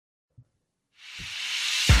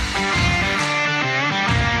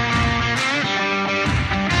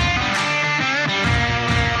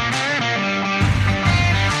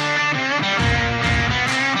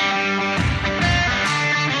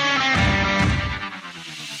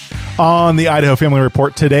On the Idaho Family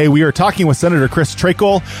Report today, we are talking with Senator Chris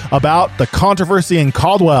Trachel about the controversy in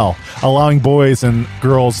Caldwell, allowing boys and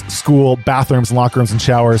girls school bathrooms, locker rooms, and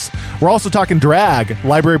showers. We're also talking drag,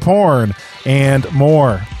 library porn, and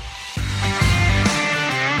more.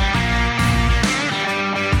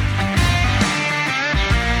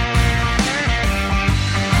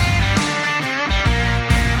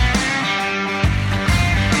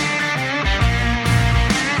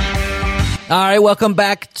 All right, welcome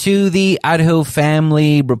back to the Idaho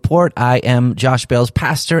Family Report. I am Josh Bales,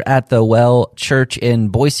 pastor at the Well Church in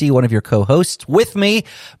Boise, one of your co-hosts. With me,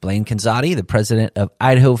 Blaine Canzati, the president of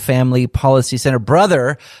Idaho Family Policy Center.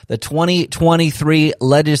 Brother, the 2023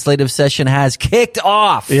 legislative session has kicked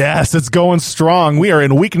off. Yes, it's going strong. We are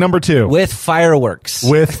in week number 2. With fireworks.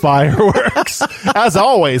 As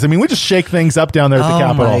always. I mean, we just shake things up down there at the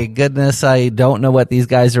Capitol. Oh, my goodness. I don't know what these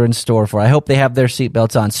guys are in store for. I hope they have their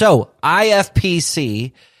seatbelts on. So,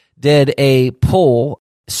 IFPC did a poll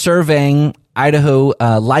surveying Idaho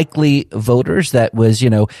likely voters that was,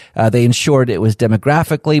 they ensured it was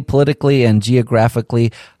demographically, politically, and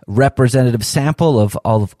geographically representative sample of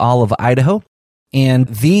all of Idaho. And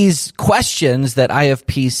these questions that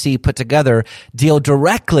IFPC put together deal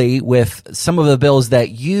directly with some of the bills that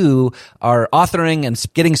you are authoring and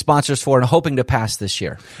getting sponsors for and hoping to pass this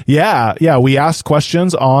year. Yeah. We asked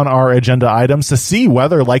questions on our agenda items to see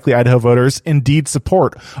whether likely Idaho voters indeed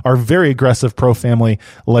support our very aggressive pro-family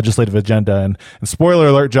legislative agenda. And spoiler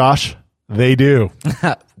alert, Josh, they do.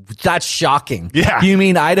 That's shocking. Yeah. You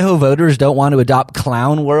mean Idaho voters don't want to adopt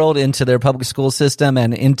Clown World into their public school system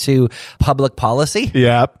and into public policy?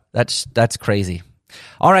 Yep. That's crazy.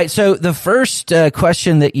 All right. So the first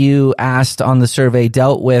question that you asked on the survey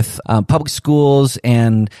dealt with public schools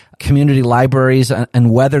and community libraries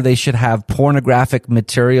and whether they should have pornographic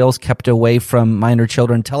materials kept away from minor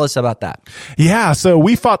children. Tell us about that. Yeah. So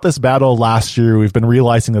we fought this battle last year. We've been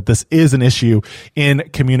realizing that this is an issue in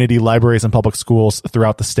community libraries and public schools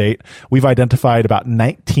throughout the state. We've identified about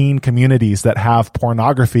 19 communities that have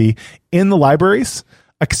pornography in the libraries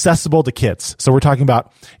accessible to kids. So we're talking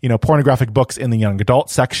about, pornographic books in the young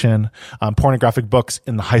adult section, pornographic books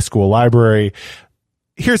in the high school library.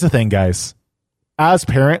 Here's the thing, guys. As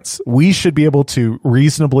parents, we should be able to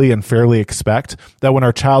reasonably and fairly expect that when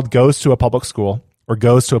our child goes to a public school or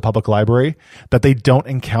goes to a public library, that they don't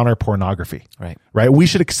encounter pornography. Right? We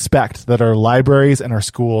should expect that our libraries and our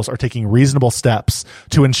schools are taking reasonable steps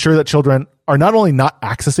to ensure that children are not only not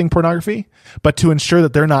accessing pornography, but to ensure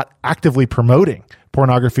that they're not actively promoting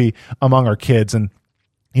pornography among our kids. And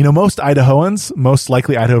most Idahoans, most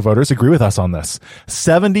likely Idaho voters, agree with us on this.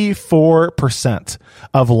 74%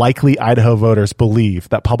 of likely Idaho voters believe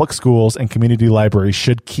that public schools and community libraries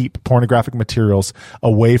should keep pornographic materials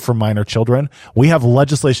away from minor children. We have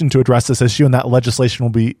legislation to address this issue, and that legislation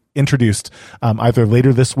will be introduced either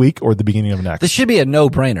later this week or the beginning of next. This should be a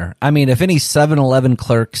no-brainer. I mean, if any 7-Eleven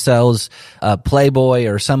clerk sells Playboy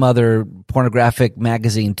or some other pornographic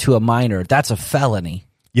magazine to a minor, that's a felony.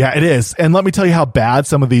 Yeah, it is. And let me tell you how bad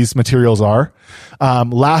some of these materials are.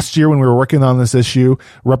 Last year when we were working on this issue,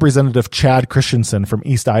 Representative Chad Christensen from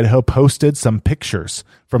East Idaho posted some pictures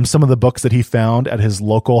from some of the books that he found at his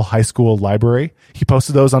local high school library. He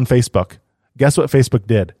posted those on Facebook. Guess what Facebook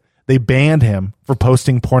did? They banned him for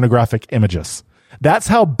posting pornographic images. That's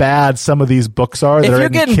how bad some of these books are. If you're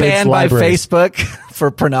getting banned by Facebook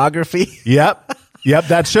for pornography. Yep,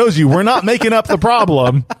 that shows you we're not making up the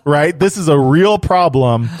problem, right? This is a real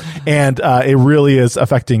problem, and it really is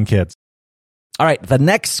affecting kids. All right, the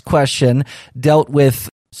next question dealt with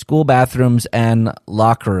school bathrooms and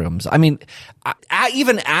locker rooms. I mean,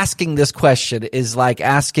 even asking this question is like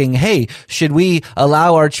asking, hey, should we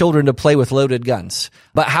allow our children to play with loaded guns?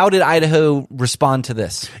 But how did Idaho respond to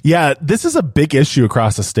this? Yeah, this is a big issue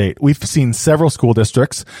across the state. We've seen several school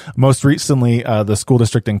districts, most recently the school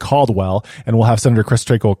district in Caldwell, and we'll have Senator Chris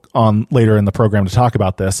Trachel on later in the program to talk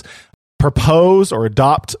about this, propose or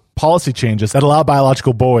adopt policy changes that allow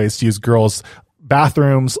biological boys to use girls'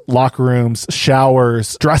 bathrooms, locker rooms,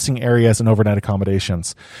 showers, dressing areas, and overnight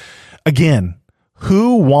accommodations. Again,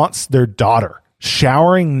 who wants their daughter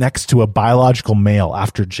showering next to a biological male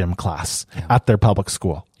after gym class at their public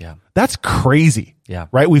school? Yeah. That's crazy. Yeah.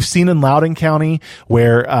 Right. We've seen in Loudoun County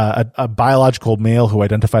where a biological male who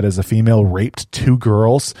identified as a female raped 2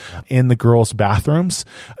 girls in the girls' bathrooms.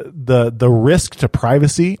 The risk to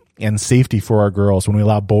privacy and safety for our girls when we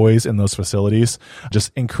allow boys in those facilities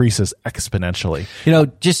just increases exponentially.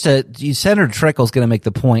 Senator Trachel is going to make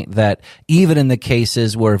the point that even in the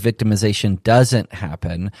cases where victimization doesn't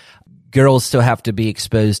happen, girls still have to be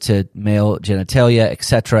exposed to male genitalia,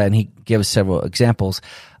 etc. And he gives several examples.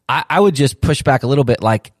 I would just push back a little bit.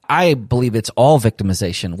 Like, I believe it's all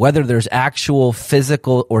victimization, whether there's actual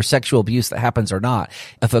physical or sexual abuse that happens or not.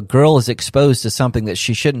 If a girl is exposed to something that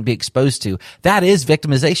she shouldn't be exposed to, that is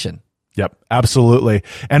victimization. Yep, absolutely.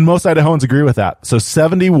 And most Idahoans agree with that. So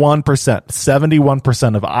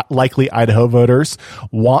 71% of likely Idaho voters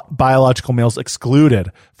want biological males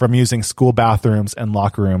excluded from using school bathrooms and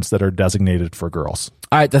locker rooms that are designated for girls.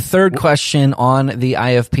 All right, the third question on the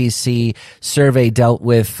IFPC survey dealt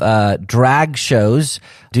with drag shows.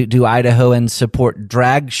 Do Idahoans support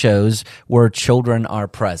drag shows where children are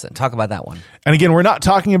present? Talk about that one. And again, we're not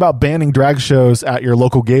talking about banning drag shows at your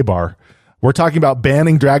local gay bar. We're talking about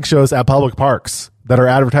banning drag shows at public parks that are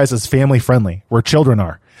advertised as family friendly, where children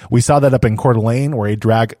are. We saw that up in Coeur d'Alene, where a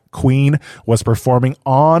drag queen was performing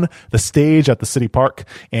on the stage at the city park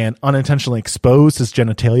and unintentionally exposed his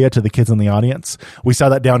genitalia to the kids in the audience. We saw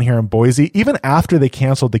that down here in Boise. Even after they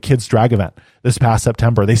canceled the kids' drag event this past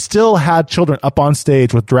September, they still had children up on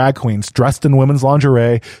stage with drag queens dressed in women's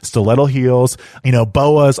lingerie, stiletto heels,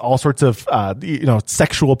 boas, all sorts of,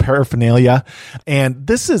 sexual paraphernalia. And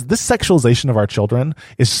this sexualization of our children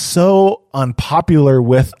is so unpopular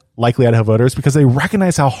with likely Idaho voters because they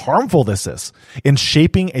recognize how harmful this is in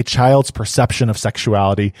shaping a child's perception of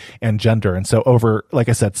sexuality and gender. And so over, like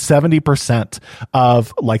I said, 70%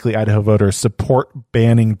 of likely Idaho voters support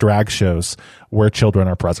banning drag shows where children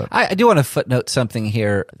are present. I do want to footnote something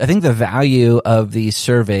here. I think the value of these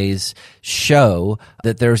surveys show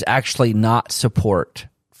that there's actually not support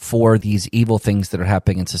for these evil things that are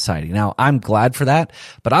happening in society. Now, I'm glad for that,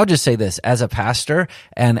 but I'll just say this: as a pastor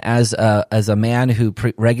and as a man who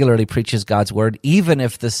regularly preaches God's word, even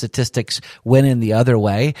if the statistics went in the other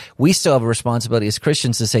way, we still have a responsibility as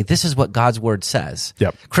Christians to say, this is what God's word says.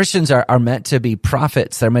 Yep. Christians are meant to be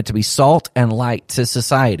prophets. They're meant to be salt and light to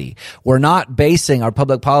society. We're not basing our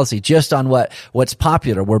public policy just on what's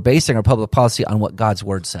popular. We're basing our public policy on what God's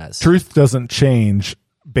word says. Truth doesn't change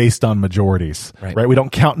based on majorities, right? We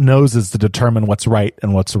don't count noses to determine what's right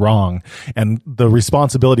and what's wrong. And the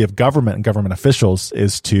responsibility of government and government officials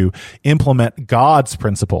is to implement God's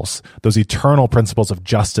principles, those eternal principles of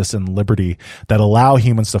justice and liberty that allow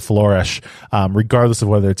humans to flourish, regardless of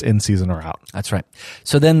whether it's in season or out. That's right.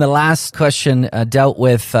 So then the last question dealt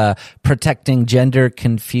with protecting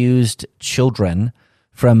gender-confused children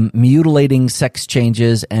from mutilating sex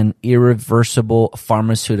changes and irreversible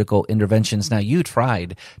pharmaceutical interventions. Now, you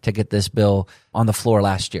tried to get this bill on the floor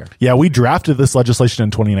last year. Yeah, we drafted this legislation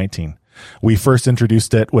in 2019. We first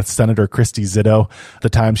introduced it with Senator Christy Zitto,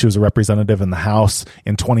 the time she was a representative in the House,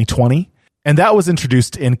 in 2020. And that was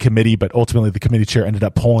introduced in committee, but ultimately the committee chair ended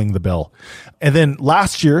up pulling the bill. And then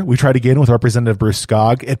last year, we tried again with Representative Bruce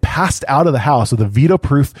Skog. It passed out of the House with a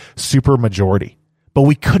veto-proof supermajority. But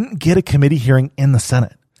we couldn't get a committee hearing in the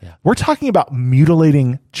Senate. Yeah. We're talking about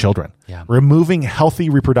mutilating children, removing healthy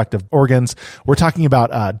reproductive organs. We're talking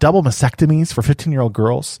about double mastectomies for 15-year-old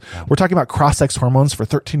girls. Yeah. We're talking about cross-sex hormones for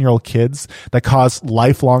 13-year-old kids that cause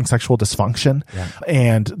lifelong sexual dysfunction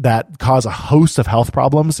and that cause a host of health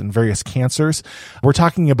problems and various cancers. We're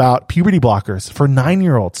talking about puberty blockers for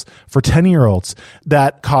 9-year-olds, for 10-year-olds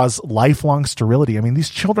that cause lifelong sterility. I mean, these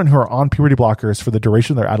children who are on puberty blockers for the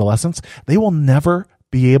duration of their adolescence, they will never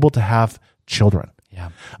be able to have children. Yeah.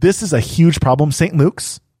 This is a huge problem. St.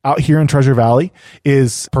 Luke's out here in Treasure Valley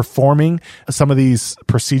is performing some of these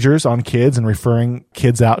procedures on kids and referring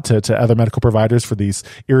kids out to other medical providers for these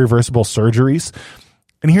irreversible surgeries.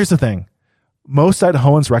 And here's the thing. Most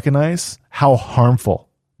Idahoans recognize how harmful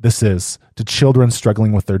this is to children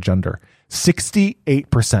struggling with their gender.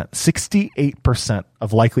 68%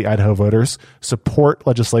 of likely Idaho voters support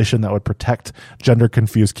legislation that would protect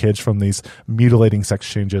gender-confused kids from these mutilating sex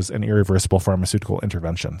changes and irreversible pharmaceutical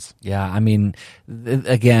interventions. Yeah, I mean,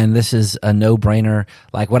 again, this is a no-brainer.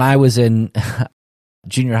 Like when I was in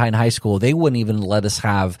junior high and high school, they wouldn't even let us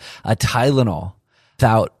have a Tylenol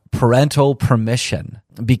without parental permission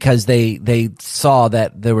because they saw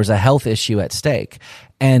that there was a health issue at stake.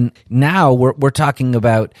 And now we're talking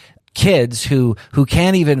about kids who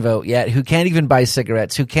can't even vote yet, who can't even buy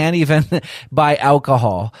cigarettes, who can't even buy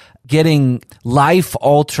alcohol, getting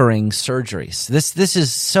life-altering surgeries. This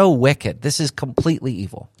is so wicked. This is completely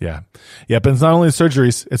evil. Yeah. Yeah, but it's not only the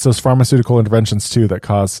surgeries, it's those pharmaceutical interventions too that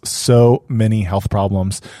cause so many health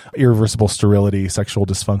problems, irreversible sterility, sexual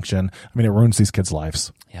dysfunction. I mean, it ruins these kids'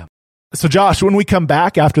 lives. Yeah. So Josh, when we come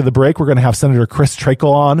back after the break, we're going to have Senator Chris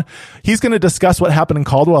Trakel on. He's going to discuss what happened in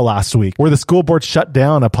Caldwell last week, where the school board shut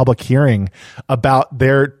down a public hearing about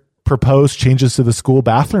their proposed changes to the school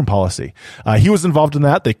bathroom policy. He was involved in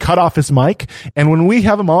that. They cut off his mic. And when we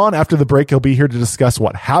have him on after the break, he'll be here to discuss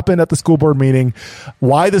what happened at the school board meeting,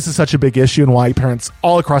 why this is such a big issue, and why parents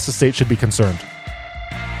all across the state should be concerned.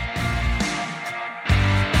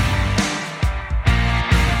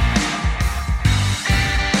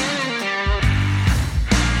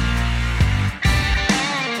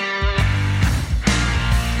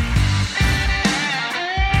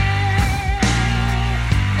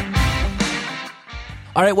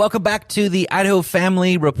 All right, welcome back to the Idaho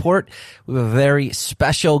Family Report. We have a very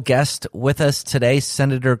special guest with us today,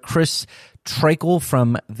 Senator Chris Trachel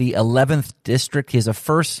from the 11th District. He's a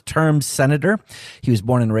first-term senator. He was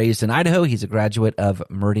born and raised in Idaho. He's a graduate of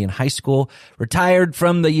Meridian High School, retired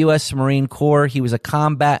from the U.S. Marine Corps. He was a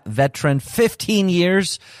combat veteran, 15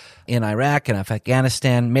 years in Iraq and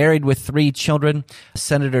Afghanistan, married with 3 children.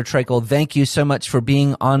 Senator Trachel, thank you so much for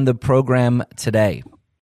being on the program today.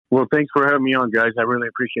 Well, thanks for having me on, guys. I really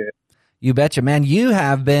appreciate it. You betcha, man. You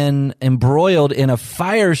have been embroiled in a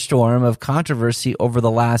firestorm of controversy over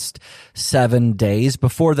the last 7 days.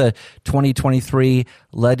 Before the 2023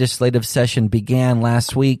 legislative session began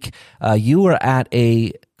last week, you were at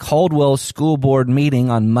a Caldwell School Board meeting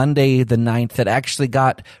on Monday the 9th that actually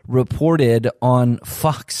got reported on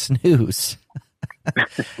Fox News.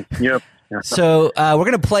 Yep. So we're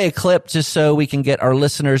going to play a clip just so we can get our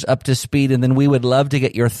listeners up to speed, and then we would love to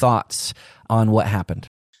get your thoughts on what happened.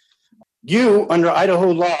 You, under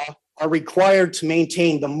Idaho law, are required to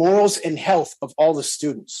maintain the morals and health of all the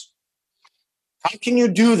students. How can you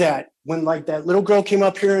do that when, like that little girl came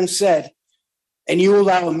up here and said, and you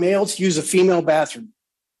allow a male to use a female bathroom?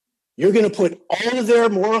 You're going to put all of their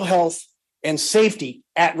moral health and safety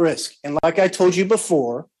at risk. And like I told you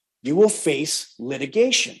before, you will face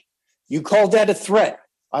litigation. You called that a threat.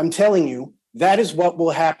 I'm telling you, that is what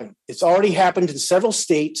will happen. It's already happened in several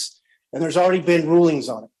states, and there's already been rulings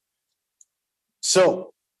on it.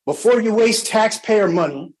 So before you waste taxpayer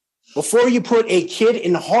money, before you put a kid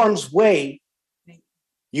in harm's way,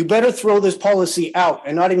 you better throw this policy out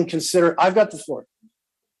and not even consider. I've got the floor.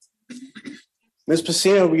 Ms.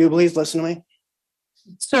 Pacino, will you please listen to me?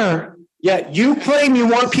 Sir. Yeah, you claim you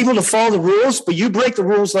want people to follow the rules, but you break the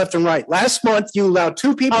rules left and right. Last month, you allowed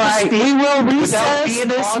 2 people to speak. We will recess being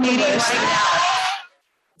this on the meeting list. right now.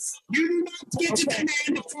 You do not get to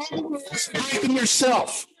command to follow the rules back in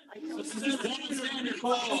yourself.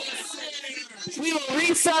 We will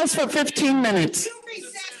recess for 15 minutes.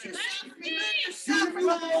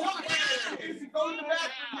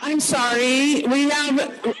 I'm sorry. We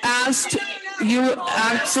have asked you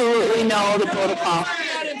absolutely know the protocol.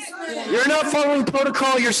 You're not following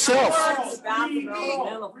protocol yourself.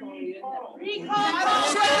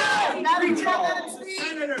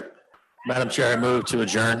 Madam Chair, I move to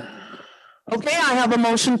adjourn. Okay, I have a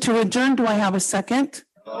motion to adjourn. Do I have a second?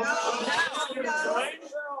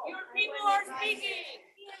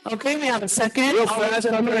 Okay, we have a second. Real fast,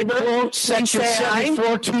 I'm going to quote Section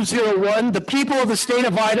 74201, the people of the state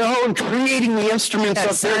of Idaho and creating the instruments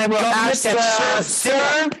of their government that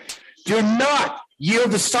serve, do not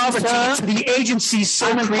yield the sovereignty to the agencies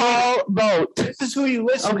so created. Vote. This is who you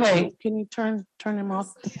listen to. Okay, can you turn him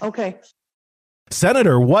off? Okay.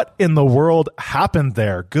 Senator, what in the world happened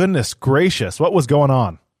there? Goodness gracious, what was going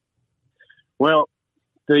on? Well,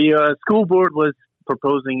 the school board was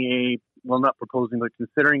proposing not proposing, but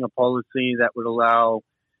considering a policy that would allow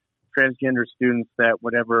transgender students that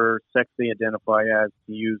whatever sex they identify as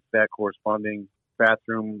to use that corresponding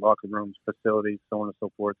bathroom, locker rooms, facilities, so on and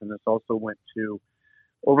so forth. And this also went to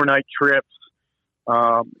overnight trips.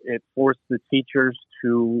 It forced the teachers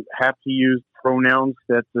to have to use pronouns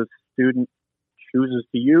that the student chooses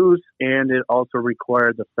to use, and it also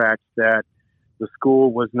required the fact that the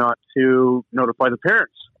school was not to notify the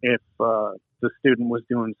parents if the student was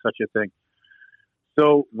doing such a thing.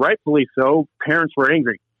 So rightfully so, parents were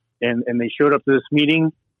angry, and they showed up to this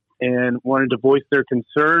meeting and wanted to voice their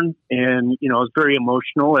concern. And, it was very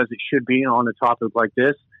emotional, as it should be on a topic like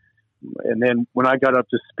this. And then when I got up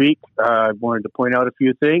to speak, I wanted to point out a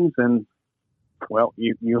few things, and well,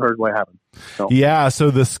 you heard what happened. So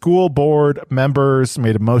the school board members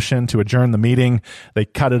made a motion to adjourn the meeting. They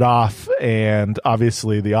cut it off, and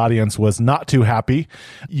obviously the audience was not too happy.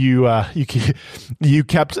 You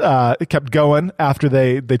kept going after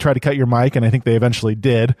they tried to cut your mic, and I think they eventually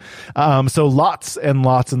did. So lots and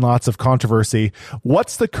lots and lots of controversy.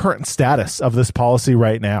 What's the current status of this policy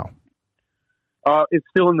right now? It's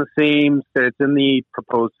still in the same. It's in the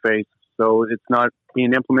proposed phase. So it's not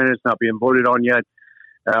being implemented. It's not being voted on yet.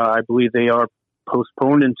 I believe they are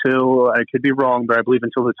postponed until, I could be wrong, but I believe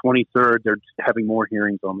until the 23rd, they're having more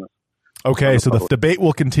hearings on this. Okay, so the debate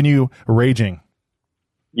will continue raging.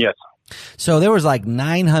 Yes. So there was like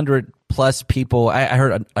 900 plus people. I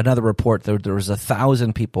heard another report that there was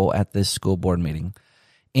 1,000 people at this school board meeting.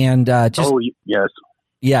 And yes.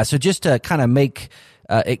 Yeah, so just to kind of make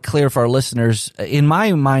it clear for our listeners, in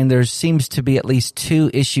my mind, there seems to be at least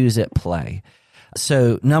 2 issues at play.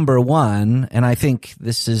 So number one, and I think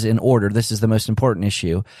this is in order, this is the most important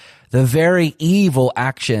issue, the very evil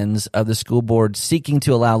actions of the school board seeking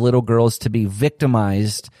to allow little girls to be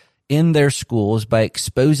victimized in their schools by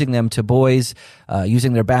exposing them to boys,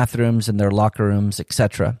 using their bathrooms and their locker rooms,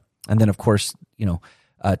 etc. And then, of course,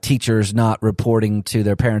 teachers not reporting to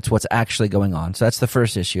their parents what's actually going on. So that's the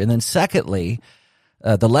first issue. And then secondly,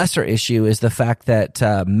 the lesser issue is the fact that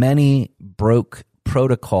many broke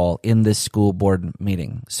protocol in this school board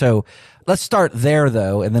meeting. So let's start there,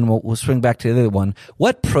 though, and then we'll swing back to the other one.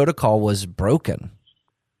 What protocol was broken?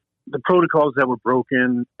 The protocols that were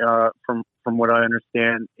broken, from what I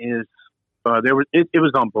understand, is it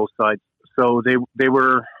was on both sides. So there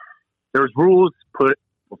was rules put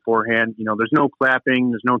beforehand. There's no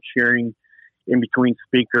clapping, there's no cheering in between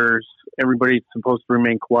speakers. Everybody's supposed to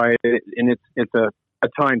remain quiet, and it's a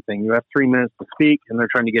time thing. You have 3 minutes to speak, and they're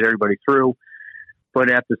trying to get everybody through. But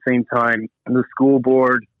at the same time, the school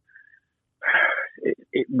board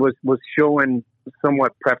it was showing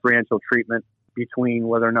somewhat preferential treatment between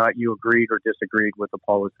whether or not you agreed or disagreed with the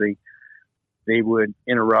policy. They would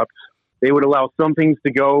interrupt. They would allow some things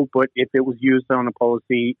to go, but if it was used on a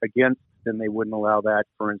policy against, then they wouldn't allow that.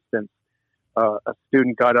 For instance, a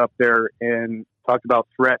student got up there and talked about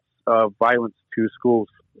threats of violence to schools,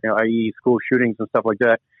 i.e. school shootings and stuff like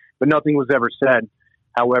that, but nothing was ever said.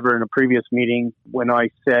 However, in a previous meeting, when I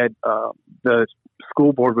said the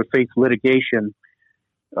school board would face litigation,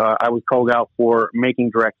 I was called out for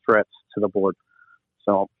making direct threats to the board.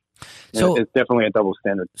 So it's definitely a double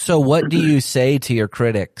standard. So what do you say to your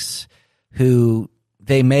critics who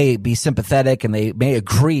they may be sympathetic and they may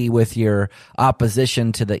agree with your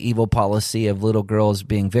opposition to the evil policy of little girls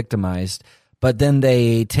being victimized, but then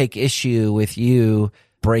they take issue with you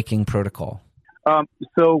breaking protocol?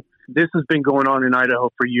 So this has been going on in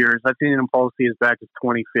Idaho for years. I've seen it in policy as back as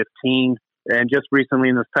 2015. And just recently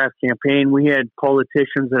in this past campaign, we had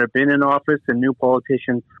politicians that have been in office and new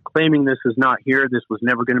politicians claiming this is not here, this was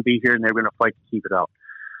never going to be here, and they're going to fight to keep it out.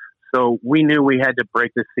 So we knew we had to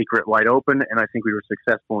break this secret wide open, and I think we were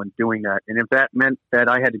successful in doing that. And if that meant that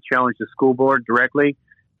I had to challenge the school board directly,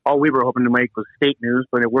 all we were hoping to make was state news,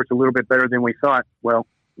 but it worked a little bit better than we thought. Well,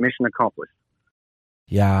 mission accomplished.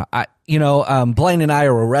 Yeah, Blaine and I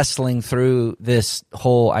were wrestling through this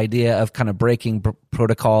whole idea of kind of breaking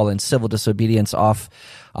protocol and civil disobedience off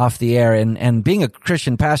the air. And being a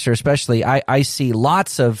Christian pastor, especially, I see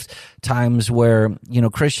lots of times where,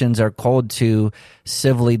 Christians are called to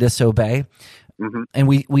civilly disobey. Mm-hmm.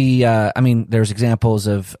 And there's examples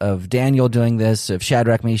of Daniel doing this, of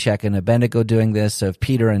Shadrach, Meshach, and Abednego doing this, of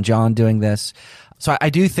Peter and John doing this. So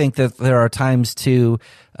I do think that there are times to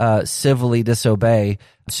civilly disobey.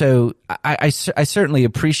 So I certainly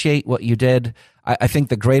appreciate what you did. I think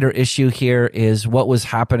the greater issue here is what was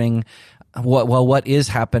happening, what is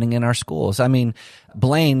happening in our schools. I mean,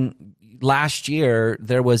 Blaine, last year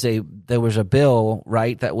there was a bill,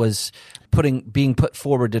 right, that was being put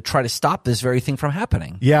forward to try to stop this very thing from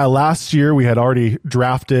happening. Yeah, last year we had already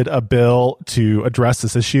drafted a bill to address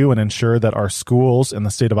this issue and ensure that our schools in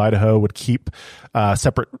the state of Idaho would keep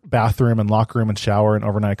separate bathroom and locker room and shower and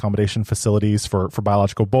overnight accommodation facilities for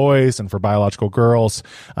biological boys and for biological girls.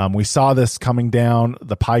 We saw this coming down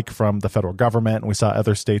the pike from the federal government, and we saw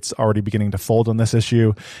other states already beginning to fold on this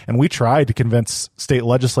issue. And we tried to convince state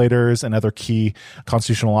legislators and other key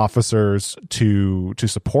constitutional officers to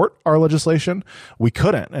support our legislation. We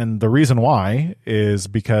couldn't. And the reason why is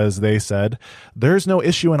because they said there's no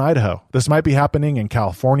issue in Idaho. This might be happening in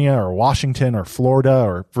California or Washington or Florida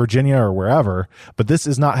or Virginia or wherever, but this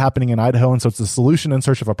is not happening in Idaho. And so it's a solution in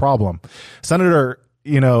search of a problem. Senator,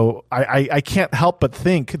 I can't help but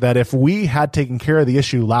think that if we had taken care of the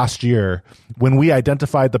issue last year when we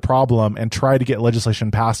identified the problem and tried to get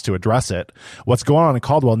legislation passed to address it, what's going on in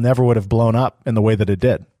Caldwell never would have blown up in the way that it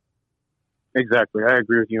did. Exactly. I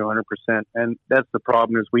agree with you 100%. And that's the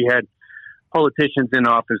problem is we had politicians in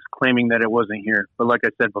office claiming that it wasn't here. But like I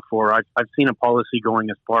said before, I've seen a policy going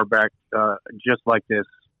as far back just like this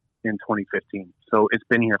in 2015. So it's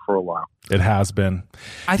been here for a while. It has been.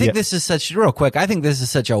 I think this is real quick, I think this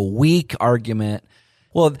is such a weak argument.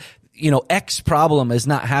 Well, X problem is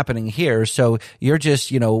not happening here. So you're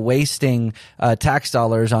just, wasting tax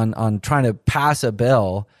dollars on trying to pass a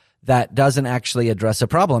bill that doesn't actually address a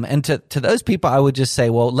problem. And to those people, I would just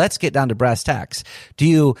say, well, let's get down to brass tacks. Do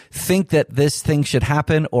you think that this thing should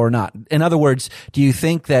happen or not? In other words, do you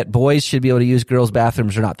think that boys should be able to use girls'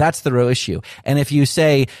 bathrooms or not? That's the real issue. And if you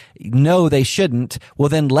say, no, they shouldn't, well,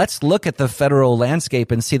 then let's look at the federal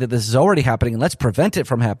landscape and see that this is already happening and let's prevent it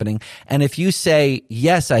from happening. And if you say,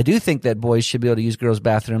 yes, I do think that boys should be able to use girls'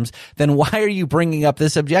 bathrooms, then why are you bringing up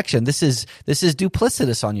this objection? This is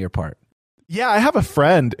duplicitous on your part. Yeah, I have a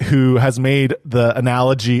friend who has made the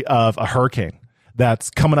analogy of a hurricane that's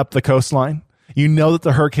coming up the coastline. You know that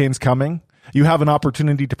the hurricane's coming. You have an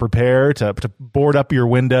opportunity to prepare, to board up your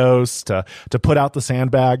windows, to put out the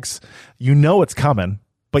sandbags. You know it's coming,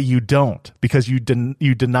 but you don't, because you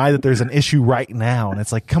deny that there's an issue right now. And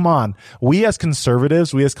it's like, come on, we as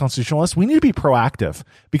conservatives, we as constitutionalists, we need to be proactive,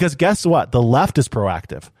 because guess what? The left is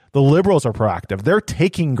proactive. The liberals are proactive. They're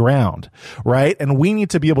taking ground, right? And we need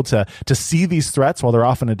to be able to see these threats while they're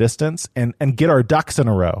off in a distance and get our ducks in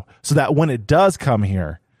a row so that when it does come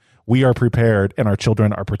here, we are prepared and our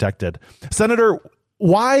children are protected. Senator,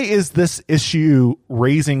 why is this issue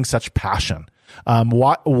raising such passion?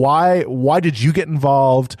 Why did you get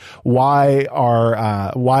involved? Why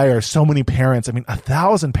are so many parents? I mean,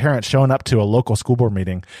 1,000 parents showing up to a local school board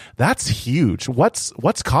meeting. That's huge. What's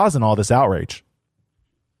causing all this outrage?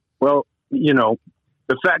 Well, the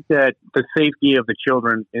fact that the safety of the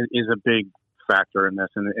children is a big factor in this,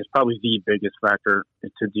 and it's probably the biggest factor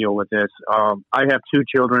to deal with this. I have 2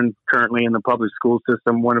 children currently in the public school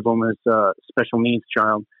system. One of them is a special needs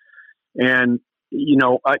child. And,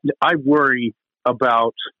 I worry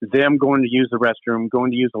about them going to use the restroom,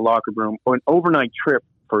 going to use the locker room, or an overnight trip,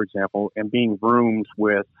 for example, and being roomed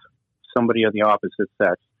with somebody of the opposite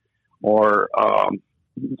sex, or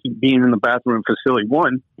being in the bathroom facility.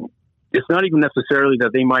 One, it's not even necessarily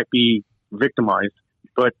that they might be victimized,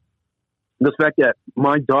 but the fact that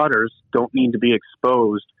my daughters don't need to be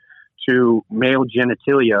exposed to male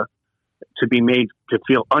genitalia to be made to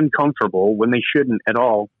feel uncomfortable when they shouldn't at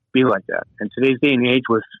all be like that. In today's day and age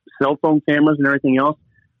with cell phone cameras and everything else,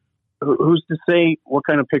 who's to say what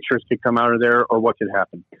kind of pictures could come out of there or what could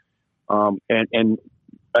happen? And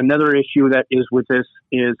another issue that is with this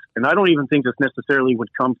is, and I don't even think this necessarily would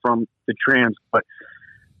come from the trans, but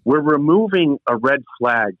we're removing a red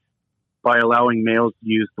flag by allowing males to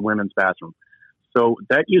use the women's bathroom. So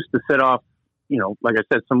that used to set off, like I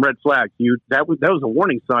said, some red flags. That was a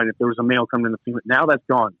warning sign if there was a male coming in the female. Now that's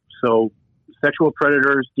gone. So sexual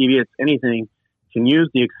predators, deviants, anything can use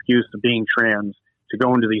the excuse of being trans to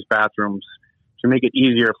go into these bathrooms to make it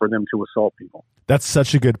easier for them to assault people. That's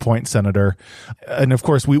such a good point, Senator. And of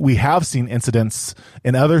course, we have seen incidents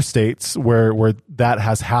in other states where that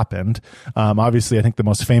has happened. Obviously, I think the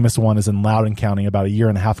most famous one is in Loudoun County about 1.5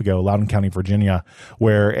 years ago, Loudoun County, Virginia,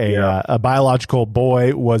 where a biological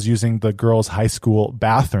boy was using the girls' high school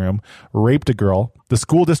bathroom, raped a girl. The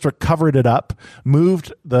school district covered it up,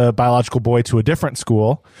 moved the biological boy to a different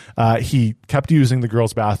school. He kept using the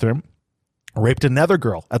girls' bathroom, raped another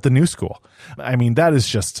girl at the new school. I mean, that is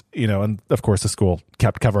just, and of course the school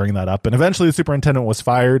kept covering that up. And eventually the superintendent was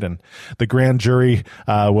fired and the grand jury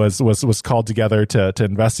was called together to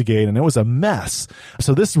investigate, and it was a mess.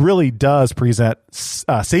 So this really does present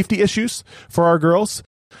safety issues for our girls.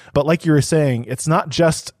 But like you were saying, it's not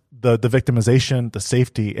just the victimization, the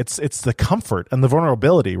safety, it's the comfort and the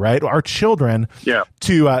vulnerability, right? Our children,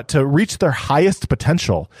 to reach their highest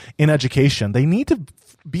potential in education, they need to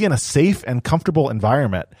be in a safe and comfortable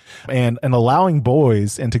environment, and allowing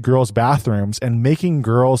boys into girls' bathrooms and making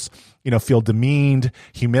girls, feel demeaned,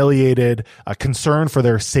 humiliated, concerned for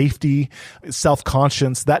their safety,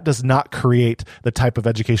 self-conscious, that does not create the type of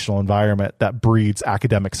educational environment that breeds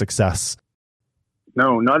academic success.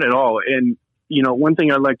 No, not at all. And, one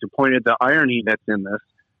thing I'd like to point at, the irony that's in this,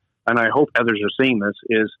 and I hope others are seeing this,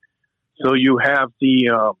 is so you have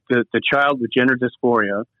the child with gender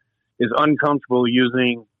dysphoria is uncomfortable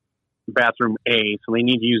using bathroom A, so they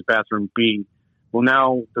need to use bathroom B. Well,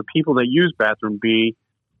 now the people that use bathroom B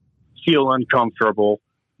feel uncomfortable.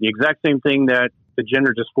 The exact same thing that the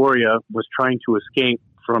gender dysphoria was trying to escape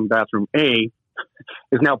from bathroom A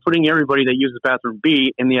is now putting everybody that uses bathroom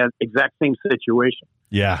B in the exact same situation.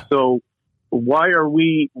 Yeah. So why are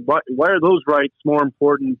those rights more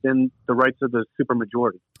important than the rights of the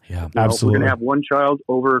supermajority? Yeah, absolutely. We're going to have one child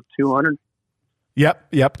over 200.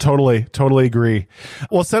 Yep. Totally agree.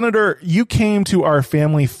 Well, Senator, you came to our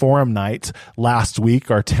family forum night last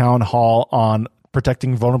week, our town hall on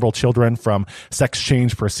protecting vulnerable children from sex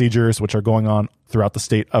change procedures, which are going on throughout the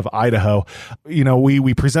state of Idaho.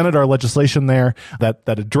 We presented our legislation there that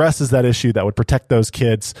addresses that issue, that would protect those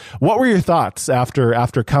kids. What were your thoughts after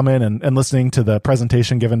coming and listening to the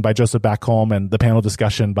presentation given by Joseph Backholm and the panel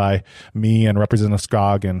discussion by me and Representative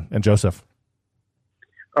Scrogg and Joseph?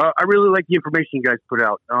 I really like the information you guys put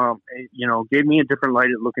out. Gave me a different light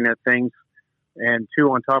at looking at things. And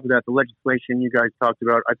 2, on top of that, the legislation you guys talked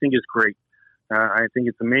about, I think is great. I think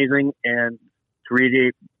it's amazing. And to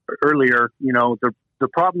reiterate earlier, the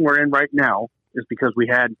problem we're in right now is because we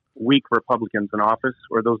had weak Republicans in office,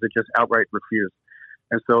 or those that just outright refused.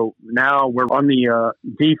 And so now we're on the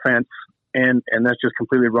defense, and that's just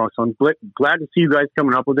completely wrong. So I'm glad to see you guys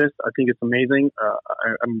coming up with this. I think it's amazing.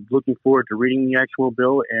 I'm looking forward to reading the actual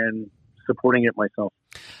bill and supporting it myself.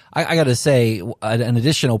 I got to say, an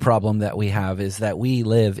additional problem that we have is that we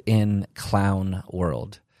live in clown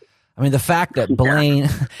world. I mean, the fact that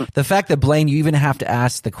Blaine, you even have to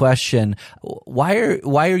ask the question, why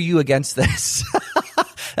are you against this?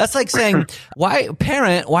 That's like saying, why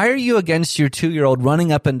are you against your 2-year-old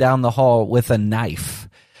running up and down the hall with a knife?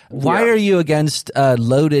 Why are you against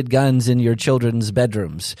loaded guns in your children's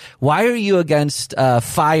bedrooms? Why are you against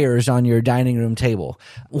fires on your dining room table?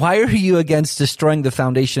 Why are you against destroying the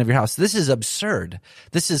foundation of your house? This is absurd.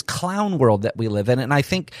 This is clown world that we live in, and I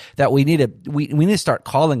think that we need to start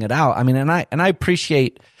calling it out. I mean, and I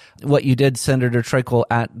appreciate what you did, Senator Treacle,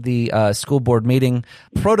 at the school board meeting.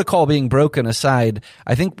 Protocol being broken aside,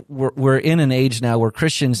 I think we're in an age now where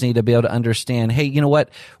Christians need to be able to understand, hey, you know what?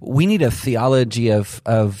 We need a theology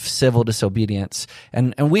of civil disobedience.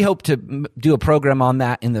 And we hope to do a program on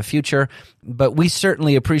that in the future. But we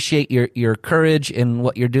certainly appreciate your courage in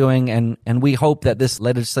what you're doing. And we hope that this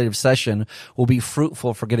legislative session will be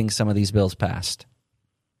fruitful for getting some of these bills passed.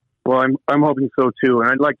 Well, I'm hoping so too.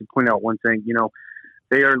 And I'd like to point out one thing,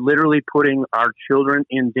 they are literally putting our children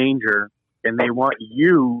in danger, and they want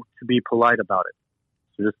you to be polite about it.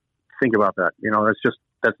 So just think about that.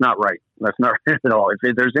 That's not right. That's not right at all.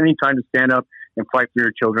 If there's any time to stand up and fight for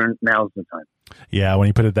your children, now's the time. Yeah, when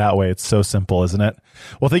you put it that way, it's so simple, isn't it?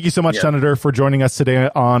 Well, thank you so much, Senator, for joining us today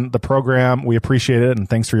on the program. We appreciate it, and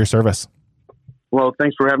thanks for your service. Well,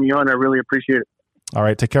 thanks for having me on. I really appreciate it. All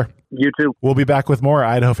right, take care. You too. We'll be back with more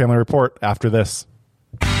Idaho Family Report after this.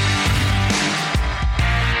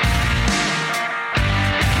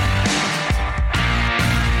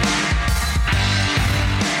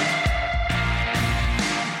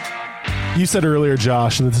 You said earlier,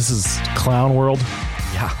 Josh, that this is clown world.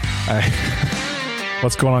 Yeah.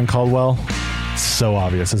 What's going on, Caldwell? It's so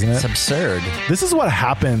obvious, isn't it? It's absurd. This is what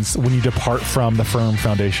happens when you depart from the firm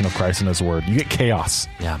foundation of Christ and His Word. You get chaos.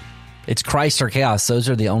 Yeah. It's Christ or chaos. Those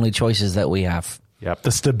are the only choices that we have. Yep.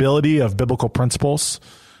 The stability of biblical principles,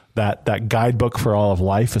 that guidebook for all of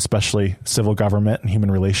life, especially civil government and human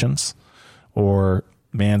relations, or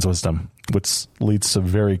man's wisdom, which leads to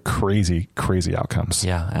very crazy, crazy outcomes.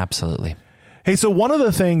 Yeah, absolutely. Hey, so one of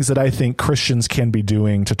the things that I think Christians can be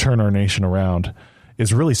doing to turn our nation around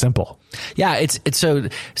is really simple. Yeah, it's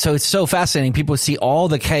so fascinating. People see all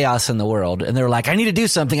the chaos in the world and they're like, I need to do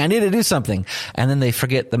something. And then they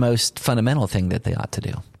forget the most fundamental thing that they ought to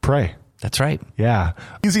do. Pray. That's right. Yeah.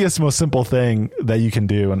 Easiest, most simple thing that you can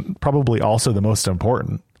do, and probably also the most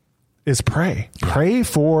important, is pray. Yeah. Pray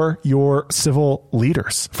for your civil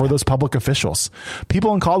leaders, for those public officials.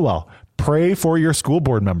 People in Caldwell, pray for your school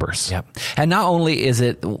board members. Yeah. And not only is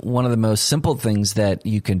it one of the most simple things that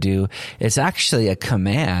you can do, it's actually a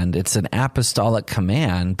command. It's an apostolic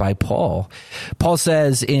command by Paul. Paul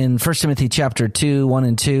says in 1 Timothy chapter 2, 1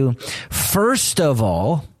 and 2, first of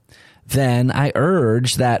all, then I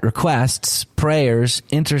urge that requests, prayers,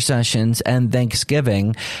 intercessions, and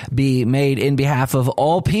thanksgiving be made in behalf of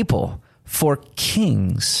all people, for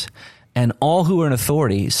kings and all who are in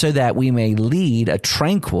authority, so that we may lead a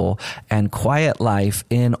tranquil and quiet life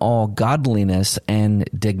in all godliness and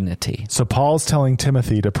dignity. So Paul's telling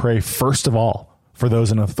Timothy to pray first of all for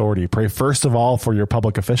those in authority. Pray first of all for your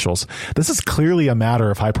public officials. This is clearly a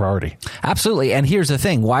matter of high priority. Absolutely. And here's the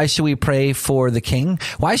thing. Why should we pray for the king?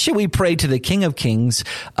 Why should we pray to the King of Kings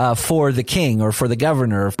for the king or for the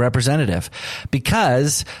governor or representative?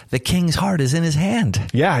 Because the king's heart is in his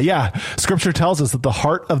hand. Yeah. Scripture tells us that the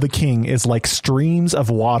heart of the king is like streams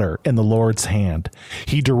of water in the Lord's hand.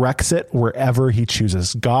 He directs it wherever he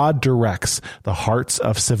chooses. God directs the hearts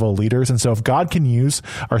of civil leaders. And so if God can use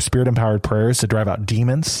our spirit-empowered prayers to drive out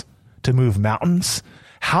demons, to move mountains,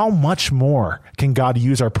 how much more can God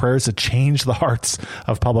use our prayers to change the hearts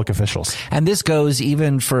of public officials? And this goes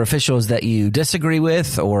even for officials that you disagree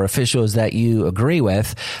with or officials that you agree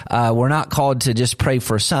with. We're not called to just pray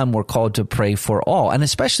for some. We're called to pray for all. And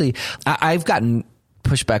especially, I've gotten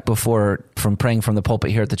pushback before from praying from the pulpit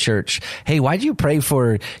here at the church. Hey, why'd you pray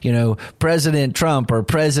for, President Trump or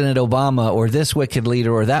President Obama or this wicked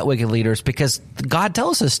leader or that wicked leader? It's because God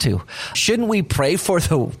tells us to. Shouldn't we pray for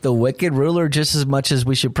the wicked ruler just as much as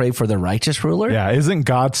we should pray for the righteous ruler? Yeah. Isn't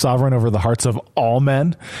God sovereign over the hearts of all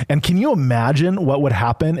men? And can you imagine what would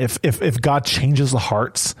happen if God changes the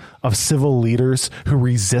hearts of civil leaders who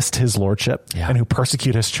resist his lordship and who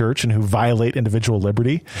persecute his church and who violate individual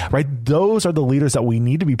liberty, right? Those are the leaders that we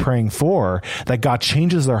need to be praying for, that God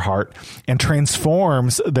changes their heart and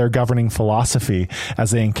transforms their governing philosophy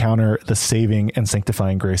as they encounter the saving and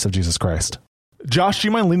sanctifying grace of Jesus Christ. Josh, do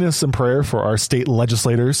you mind leading us in prayer for our state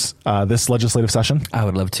legislators this legislative session? I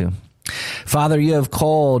would love to. Father, you have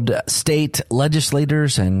called state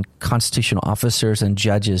legislators and constitutional officers and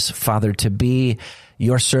judges, Father, to be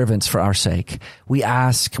your servants for our sake. We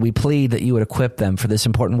ask, we plead that you would equip them for this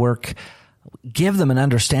important work. Give them an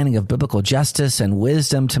understanding of biblical justice and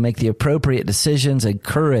wisdom to make the appropriate decisions and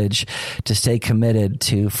courage to stay committed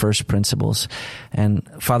to first principles. And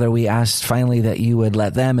Father, we ask finally that you would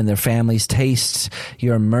let them and their families taste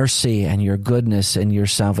your mercy and your goodness and your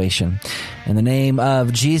salvation. In the name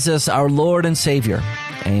of Jesus, our Lord and Savior.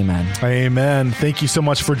 Amen. Amen. Thank you so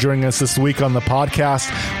much for joining us this week on the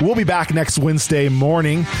podcast. We'll be back next Wednesday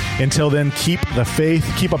morning. Until then, keep the faith,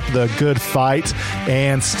 keep up the good fight,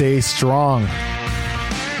 and stay strong.